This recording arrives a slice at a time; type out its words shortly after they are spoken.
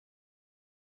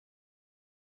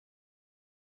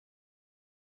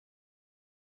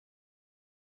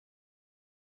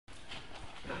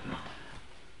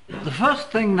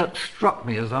first thing that struck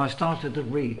me as I started to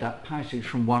read that passage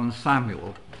from 1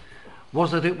 Samuel was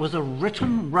that it was a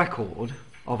written record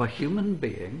of a human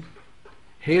being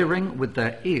hearing with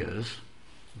their ears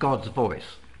God's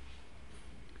voice.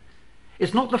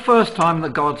 It's not the first time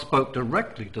that God spoke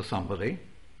directly to somebody,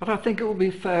 but I think it would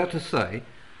be fair to say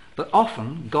that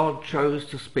often God chose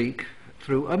to speak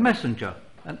through a messenger,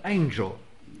 an angel,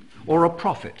 or a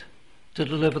prophet to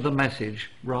deliver the message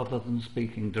rather than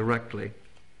speaking directly.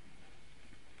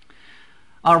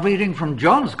 Our reading from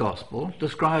John's Gospel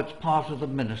describes part of the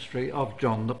ministry of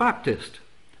John the Baptist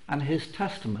and his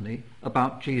testimony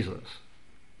about Jesus.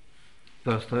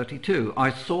 Verse 32,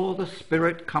 I saw the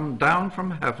Spirit come down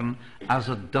from heaven as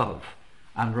a dove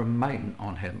and remain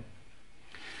on him.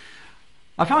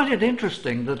 I find it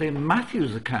interesting that in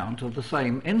Matthew's account of the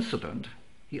same incident,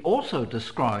 he also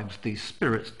describes the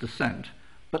Spirit's descent,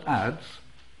 but adds,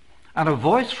 and a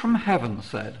voice from heaven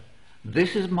said,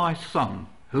 this is my Son,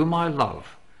 whom I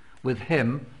love. With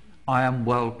him I am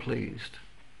well pleased.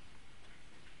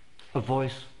 A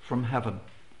voice from heaven.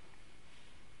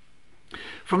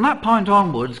 From that point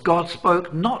onwards, God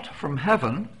spoke not from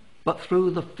heaven, but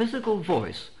through the physical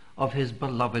voice of his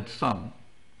beloved Son.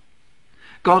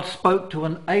 God spoke to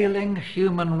an ailing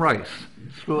human race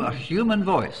through a human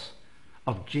voice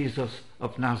of Jesus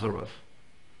of Nazareth.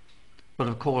 But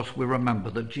of course we remember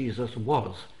that Jesus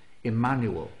was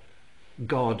Emmanuel,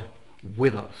 God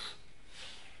with us.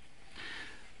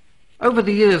 Over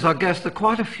the years, I guess that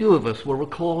quite a few of us will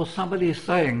recall somebody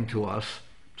saying to us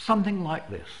something like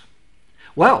this.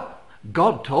 Well,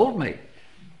 God told me.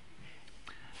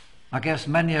 I guess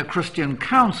many a Christian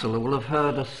counsellor will have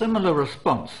heard a similar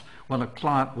response when a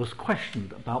client was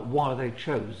questioned about why they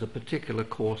chose a particular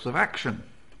course of action.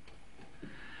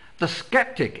 The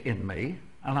skeptic in me,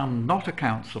 and I'm not a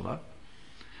counsellor,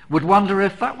 would wonder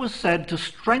if that was said to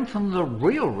strengthen the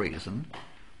real reason,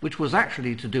 which was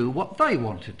actually to do what they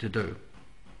wanted to do.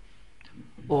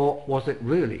 Or was it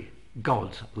really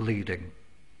God's leading?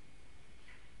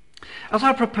 As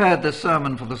I prepared this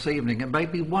sermon for this evening, it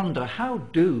made me wonder, how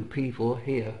do people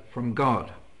hear from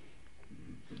God?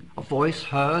 A voice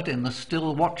heard in the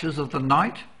still watches of the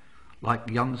night, like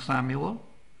young Samuel?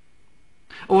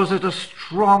 Or was it a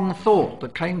strong thought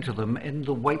that came to them in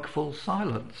the wakeful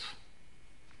silence?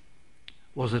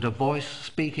 Was it a voice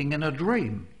speaking in a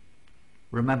dream?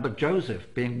 Remember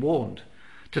Joseph being warned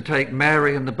to take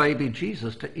Mary and the baby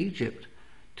Jesus to Egypt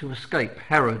to escape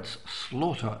Herod's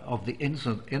slaughter of the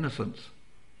innocents.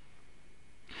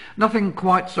 Nothing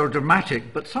quite so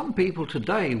dramatic, but some people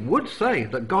today would say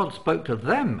that God spoke to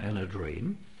them in a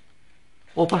dream,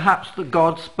 or perhaps that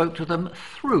God spoke to them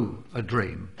through a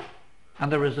dream,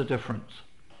 and there is a difference.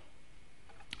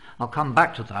 I'll come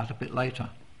back to that a bit later.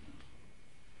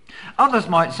 Others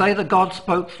might say that God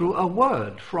spoke through a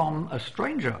word from a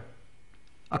stranger,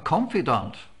 a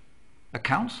confidant, a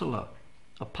counsellor,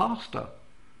 a pastor,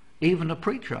 even a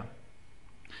preacher.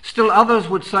 Still others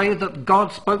would say that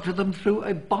God spoke to them through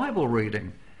a Bible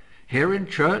reading, here in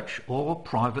church or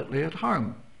privately at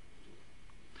home.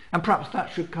 And perhaps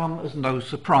that should come as no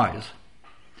surprise.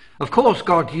 Of course,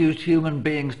 God used human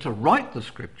beings to write the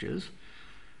scriptures,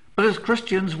 but as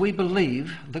Christians we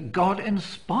believe that God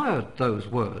inspired those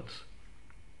words.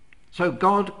 So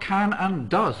God can and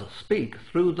does speak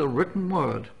through the written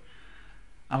word,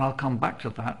 and I'll come back to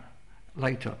that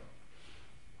later.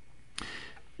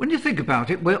 When you think about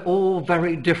it, we're all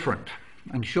very different,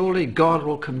 and surely God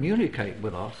will communicate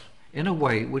with us in a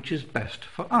way which is best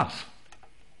for us.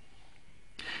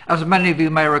 As many of you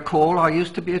may recall, I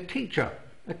used to be a teacher,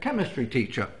 a chemistry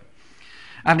teacher,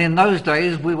 and in those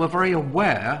days we were very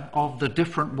aware of the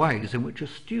different ways in which a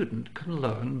student can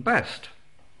learn best.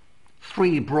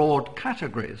 3 broad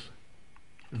categories: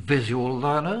 visual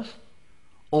learners,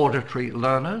 auditory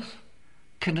learners,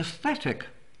 kinesthetic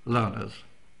learners.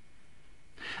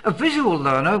 A visual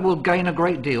learner will gain a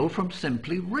great deal from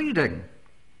simply reading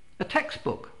a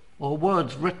textbook or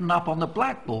words written up on the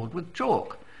blackboard with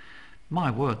chalk. My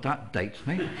word, that dates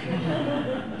me.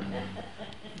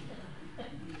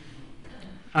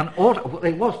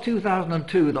 It was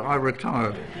 2002 that I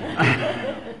retired.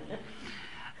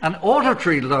 An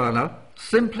auditory learner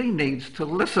simply needs to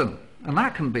listen, and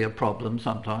that can be a problem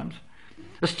sometimes.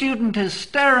 A student is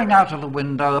staring out of the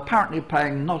window, apparently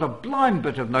paying not a blind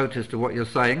bit of notice to what you're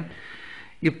saying.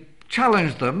 You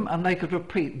challenge them and they could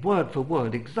repeat word for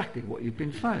word exactly what you've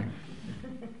been saying.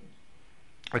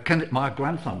 My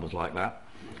grandson was like that.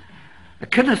 A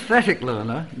kinesthetic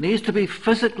learner needs to be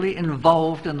physically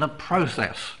involved in the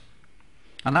process,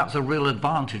 and that's a real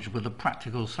advantage with a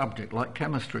practical subject like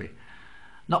chemistry.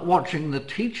 Not watching the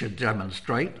teacher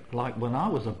demonstrate, like when I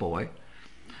was a boy,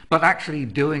 but actually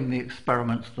doing the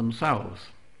experiments themselves.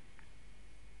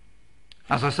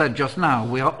 As I said just now,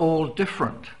 we are all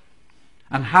different,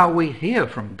 and how we hear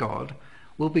from God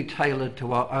will be tailored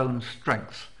to our own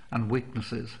strengths and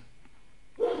weaknesses.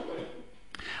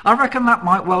 I reckon that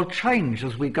might well change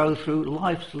as we go through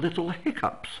life's little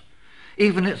hiccups,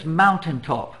 even its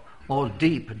mountaintop or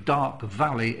deep, dark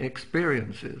valley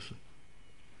experiences.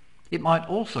 It might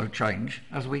also change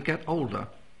as we get older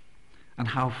and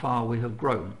how far we have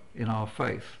grown in our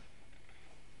faith.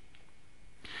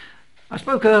 I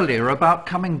spoke earlier about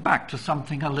coming back to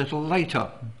something a little later,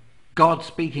 God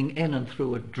speaking in and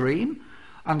through a dream,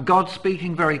 and God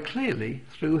speaking very clearly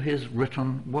through his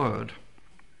written word.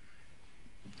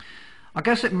 I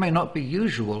guess it may not be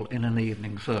usual in an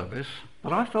evening service,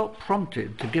 but I felt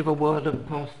prompted to give a word of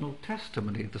personal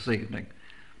testimony this evening.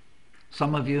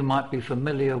 Some of you might be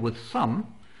familiar with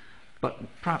some, but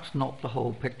perhaps not the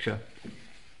whole picture.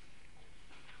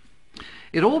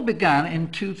 It all began in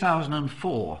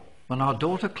 2004 when our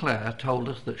daughter Claire told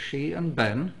us that she and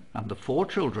Ben and the 4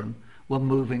 children were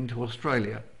moving to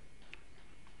Australia.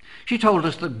 She told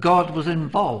us that God was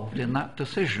involved in that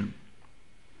decision.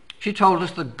 She told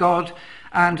us that God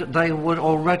and they were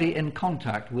already in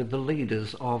contact with the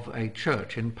leaders of a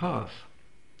church in Perth.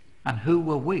 And who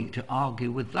were we to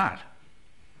argue with that?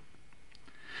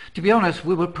 To be honest,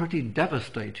 we were pretty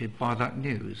devastated by that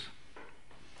news.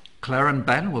 Claire and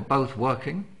Ben were both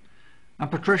working, and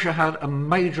Patricia had a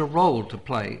major role to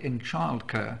play in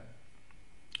childcare,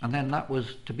 and then that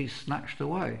was to be snatched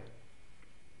away.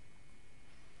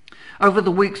 Over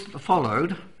the weeks that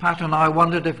followed, Pat and I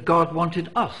wondered if God wanted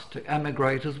us to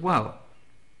emigrate as well.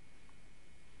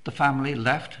 The family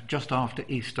left just after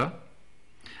Easter,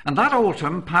 and that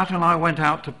autumn Pat and I went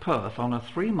out to Perth on a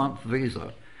 3-month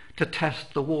visa to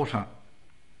test the water.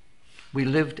 We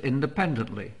lived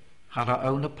independently, had our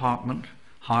own apartment,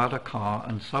 hired a car,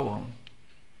 and so on.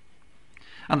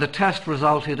 And the test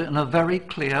resulted in a very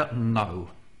clear no.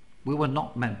 We were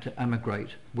not meant to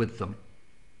emigrate with them.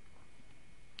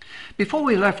 Before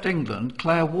we left England,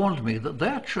 Claire warned me that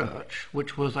their church,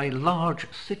 which was a large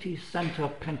city centre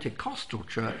Pentecostal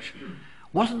church,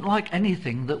 wasn't like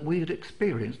anything that we'd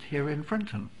experienced here in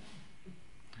Frinton.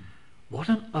 What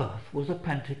on earth was a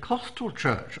Pentecostal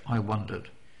church, I wondered.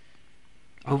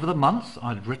 Over the months,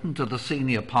 I'd written to the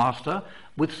senior pastor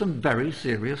with some very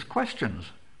serious questions.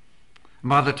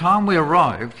 By the time we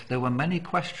arrived, there were many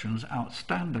questions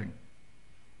outstanding.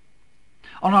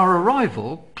 On our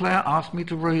arrival, Claire asked me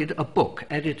to read a book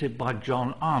edited by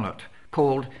John Arnott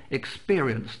called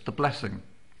Experience the Blessing.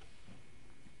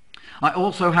 I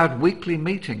also had weekly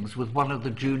meetings with one of the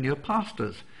junior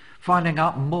pastors, finding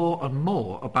out more and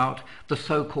more about the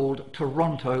so-called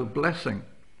Toronto blessing,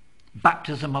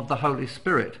 baptism of the Holy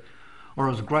Spirit, or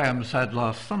as Graham said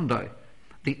last Sunday,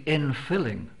 the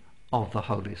infilling of the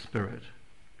Holy Spirit.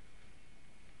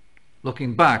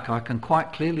 Looking back, I can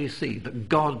quite clearly see that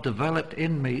God developed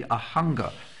in me a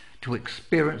hunger to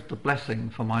experience the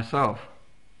blessing for myself.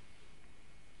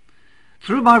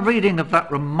 Through my reading of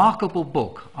that remarkable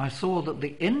book, I saw that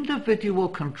the individual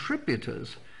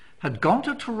contributors had gone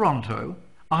to Toronto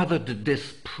either to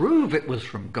disprove it was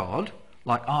from God,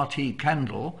 like R.T.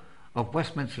 Kendall of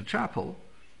Westminster Chapel,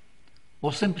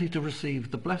 or simply to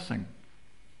receive the blessing.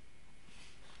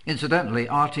 Incidentally,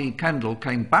 R.T. Kendall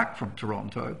came back from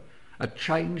Toronto a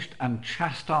changed and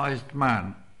chastised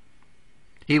man.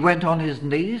 He went on his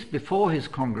knees before his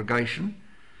congregation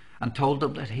and told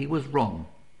them that he was wrong.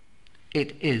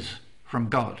 It is from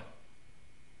God.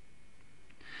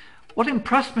 What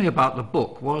impressed me about the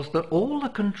book was that all the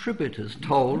contributors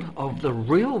told of the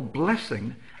real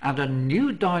blessing and a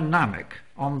new dynamic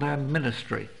on their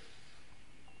ministry.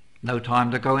 No time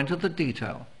to go into the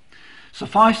detail.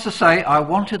 Suffice to say, I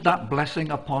wanted that blessing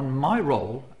upon my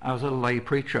role as a lay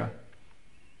preacher.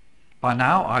 By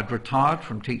now, I'd retired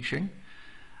from teaching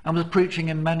and was preaching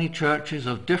in many churches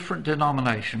of different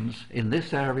denominations in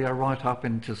this area right up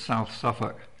into South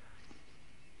Suffolk.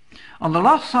 On the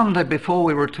last Sunday before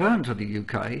we returned to the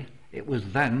UK, it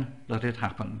was then that it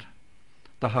happened.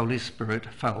 The Holy Spirit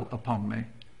fell upon me.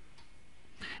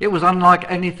 It was unlike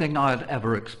anything I had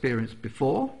ever experienced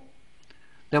before.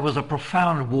 There was a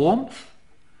profound warmth,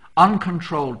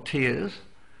 uncontrolled tears,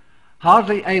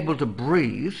 hardly able to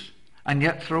breathe, and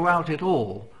yet throughout it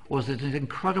all was an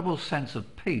incredible sense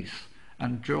of peace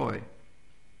and joy.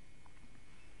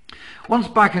 Once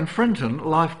back in Frinton,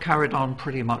 life carried on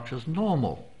pretty much as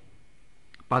normal.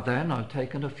 By then I'd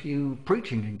taken a few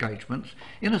preaching engagements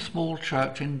in a small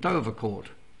church in Dovercourt,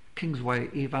 Kingsway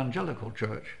Evangelical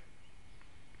Church.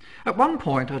 At one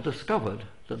point I discovered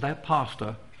that their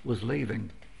pastor was leaving.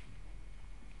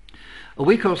 A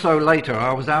week or so later,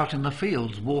 I was out in the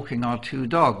fields walking our 2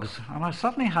 dogs, and I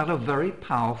suddenly had a very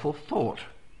powerful thought.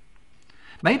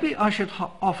 Maybe I should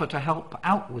offer to help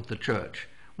out with the church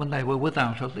when they were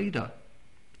without a leader,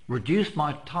 reduce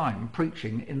my time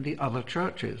preaching in the other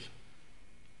churches.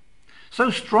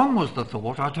 So strong was the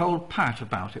thought, I told Pat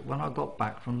about it when I got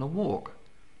back from the walk.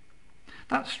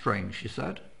 "That's strange," she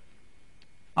said.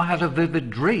 "I had a vivid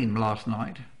dream last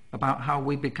night about how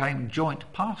we became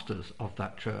joint pastors of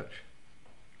that church."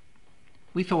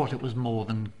 We thought it was more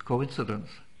than coincidence,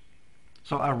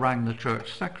 so I rang the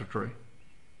church secretary.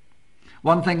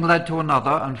 One thing led to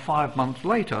another, and 5 months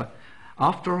later,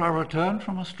 after I returned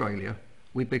from Australia,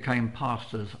 we became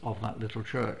pastors of that little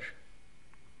church.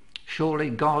 Surely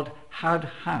God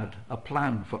had a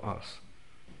plan for us,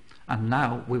 and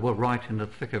now we were right in the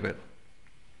thick of it.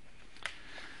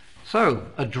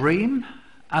 So, a dream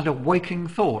and a waking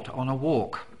thought on a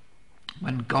walk,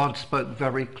 when God spoke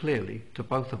very clearly to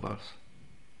both of us.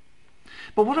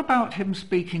 But what about him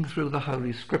speaking through the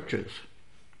Holy Scriptures?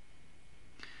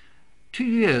 2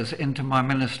 years into my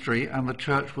ministry, and the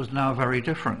church was now very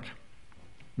different.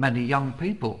 Many young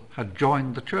people had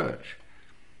joined the church.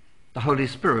 The Holy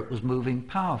Spirit was moving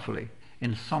powerfully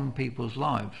in some people's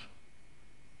lives.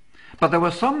 But there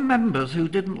were some members who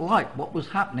didn't like what was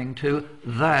happening to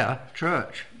their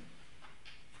church.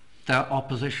 Their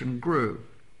opposition grew.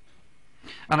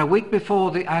 And a week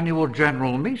before the annual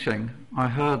general meeting, I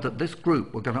heard that this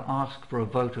group were going to ask for a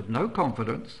vote of no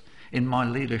confidence in my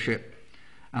leadership,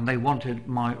 and they wanted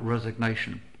my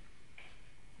resignation.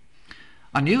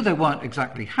 I knew they weren't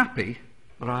exactly happy,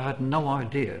 but I had no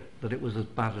idea that it was as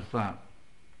bad as that.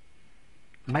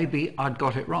 Maybe I'd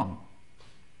got it wrong.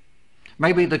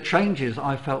 Maybe the changes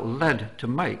I felt led to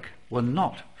make were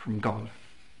not from God.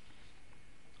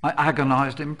 I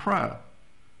agonized in prayer.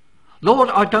 "Lord,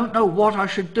 I don't know what I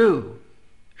should do.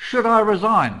 Should I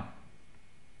resign?"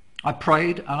 I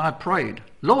prayed and I prayed.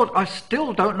 "Lord, I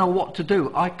still don't know what to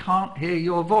do. I can't hear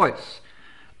your voice.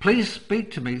 Please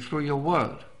speak to me through your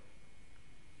word."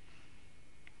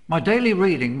 My daily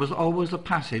reading was always a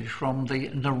passage from the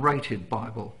narrated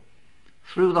Bible,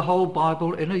 through the whole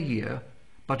Bible in a year,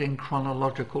 but in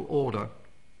chronological order.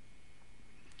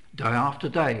 Day after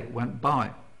day went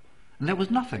by, and there was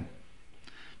nothing.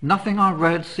 Nothing I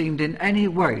read seemed in any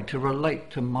way to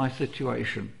relate to my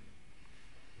situation.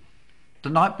 The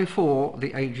night before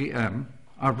the AGM,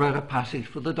 I read a passage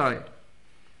for the day,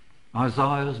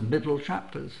 Isaiah's middle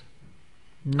chapters.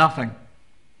 Nothing.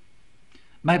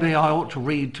 Maybe I ought to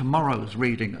read tomorrow's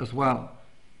reading as well.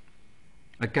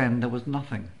 Again, there was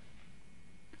nothing.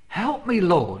 "Help me,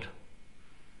 Lord."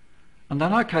 And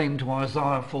then I came to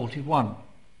Isaiah 41.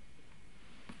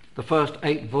 The first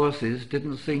 8 verses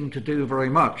didn't seem to do very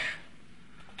much,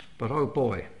 but oh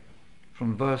boy,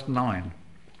 from verse 9.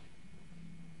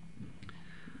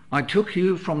 "I took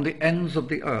you from the ends of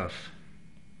the earth."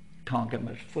 Can't get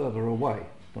much further away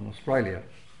than Australia.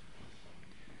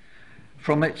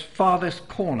 "From its farthest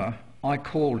corner I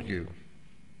called you.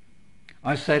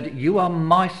 I said, 'You are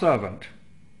my servant.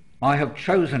 I have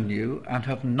chosen you and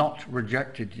have not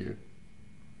rejected you.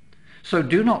 So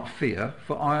do not fear,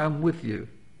 for I am with you.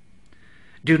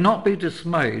 Do not be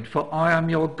dismayed, for I am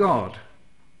your God.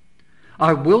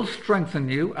 I will strengthen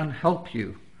you and help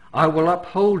you. I will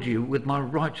uphold you with my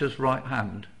righteous right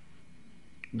hand."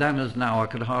 Then as now I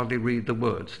could hardly read the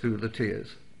words through the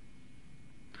tears.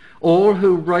 "All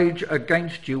who rage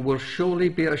against you will surely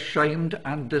be ashamed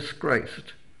and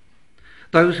disgraced.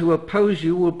 Those who oppose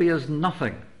you will be as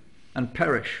nothing and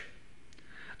perish.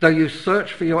 Though you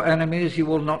search for your enemies, you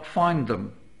will not find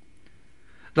them.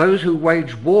 Those who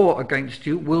wage war against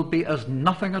you will be as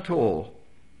nothing at all.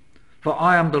 For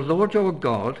I am the Lord your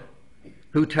God,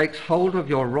 who takes hold of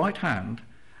your right hand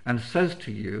and says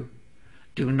to you,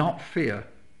 'Do not fear,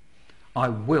 I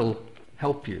will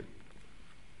help you.'"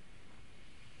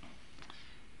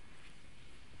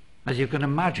 As you can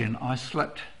imagine, I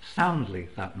slept soundly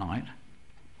that night.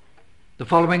 The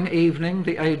following evening,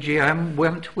 the AGM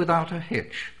went without a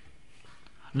hitch.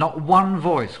 Not one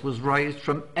voice was raised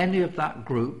from any of that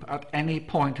group at any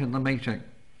point in the meeting.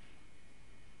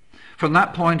 From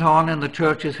that point on in the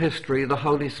church's history, the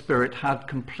Holy Spirit had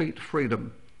complete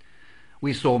freedom.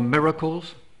 We saw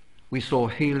miracles, we saw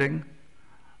healing,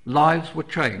 lives were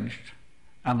changed,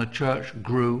 and the church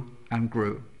grew and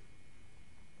grew.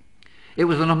 It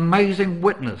was an amazing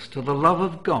witness to the love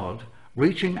of God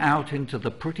reaching out into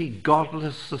the pretty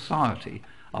godless society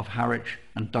of Harwich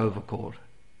and Dovercourt.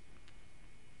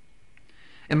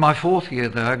 In my 4th year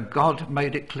there, God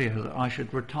made it clear that I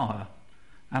should retire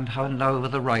and hand over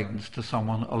the reins to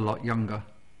someone a lot younger.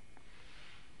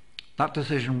 That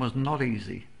decision was not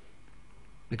easy,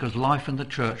 because life in the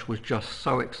church was just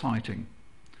so exciting,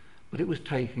 but it was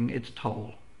taking its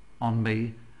toll on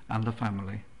me and the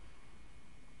family.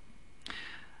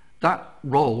 That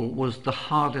role was the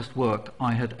hardest work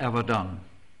I had ever done,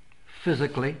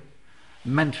 physically,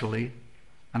 mentally,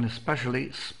 and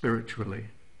especially spiritually.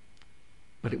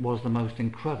 But it was the most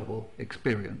incredible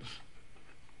experience.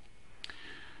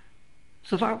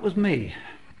 So that was me.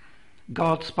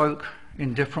 God spoke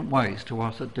in different ways to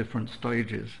us at different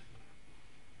stages.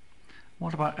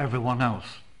 What about everyone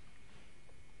else?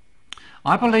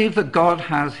 I believe that God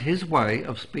has his way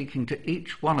of speaking to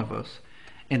each one of us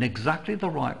in exactly the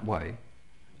right way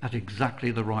at exactly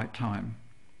the right time.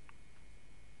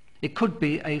 It could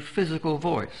be a physical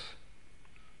voice,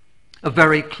 a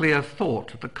very clear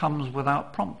thought that comes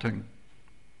without prompting.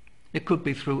 It could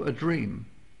be through a dream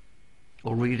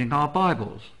or reading our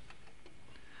Bibles.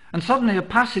 And suddenly a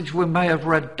passage we may have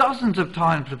read dozens of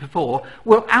times before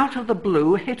will out of the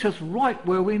blue hit us right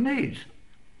where we need.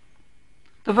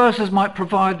 The verses might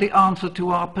provide the answer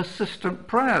to our persistent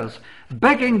prayers,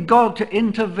 begging God to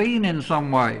intervene in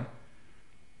some way.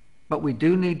 But we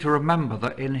do need to remember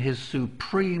that in his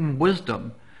supreme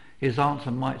wisdom, his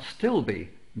answer might still be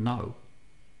no.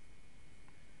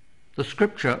 The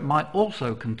scripture might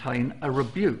also contain a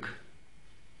rebuke.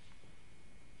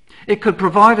 It could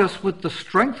provide us with the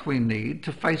strength we need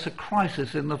to face a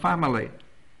crisis in the family,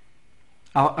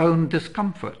 our own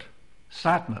discomfort,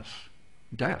 sadness,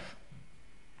 death,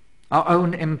 our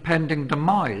own impending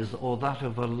demise or that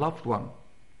of a loved one.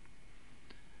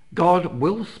 God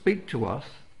will speak to us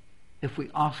if we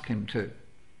ask him to,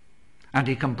 and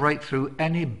he can break through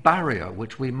any barrier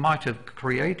which we might have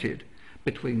created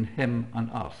between him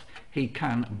and us. He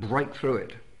can break through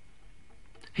it.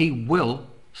 He will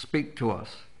speak to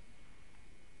us.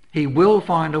 He will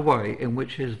find a way in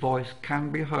which his voice can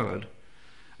be heard,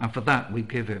 and for that we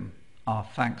give him our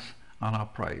thanks and our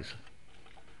praise.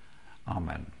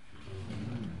 Amen.